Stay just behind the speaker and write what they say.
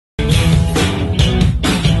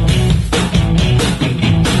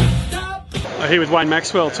Here with Wayne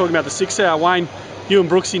Maxwell, talking about the 6 hour. Wayne, you and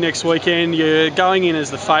Brooksy next weekend, you're going in as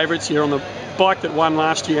the favourites. You're on the bike that won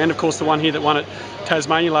last year and of course the one here that won at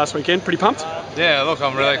Tasmania last weekend. Pretty pumped? Yeah, look,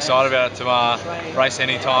 I'm really excited about it. To race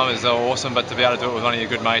any time is awesome, but to be able to do it with one of your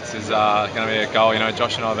good mates is going to be a goal. You know,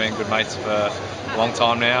 Josh and I have been good mates for a long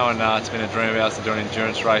time now, and it's been a dream of ours to do an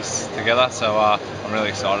endurance race together, so I'm really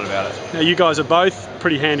excited about it. Now, you guys are both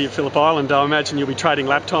pretty handy at Phillip Island. I imagine you'll be trading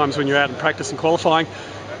lap times when you're out in practice and qualifying.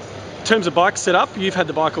 In terms of bike setup, you've had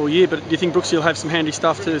the bike all year, but do you think Brooksy will have some handy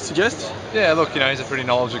stuff to suggest? Yeah, look, you know, he's a pretty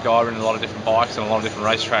knowledgeable guy running a lot of different bikes and a lot of different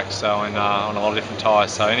racetracks, so and on a lot of different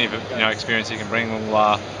tyres. So any experience he can bring,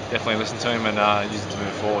 we'll definitely listen to him and use it to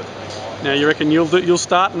move forward. Now, you reckon you'll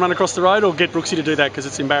start and run across the road, or get Brooksy to do that, because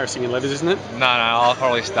it's embarrassing in leathers, isn't it? No, I'll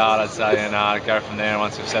probably start, I'd say, and go from there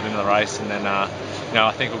once we've set into the race, and then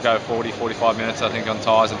I think we'll go 40-45 minutes, I think, on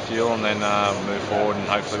tyres and fuel, and then move forward, and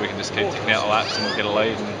hopefully we can just keep ticking out the laps and we'll get a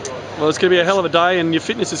lead. Well, it's going to be a hell of a day, and your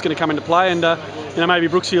fitness is going to come into play, and maybe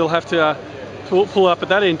Brooksy will have to pull up at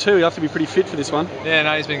that end too. He'll have to be pretty fit for this one. Yeah,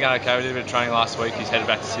 no, he's been going okay. We did a bit of training last week. He's headed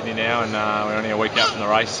back to Sydney now, and we're only a week out from the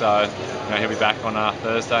race, so he'll be back on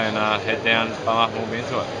Thursday and head down, bum up, and we'll be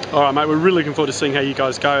into it. All right, mate, we're really looking forward to seeing how you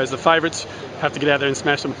guys go as the favourites. Have to get out there and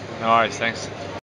smash them. No worries, thanks.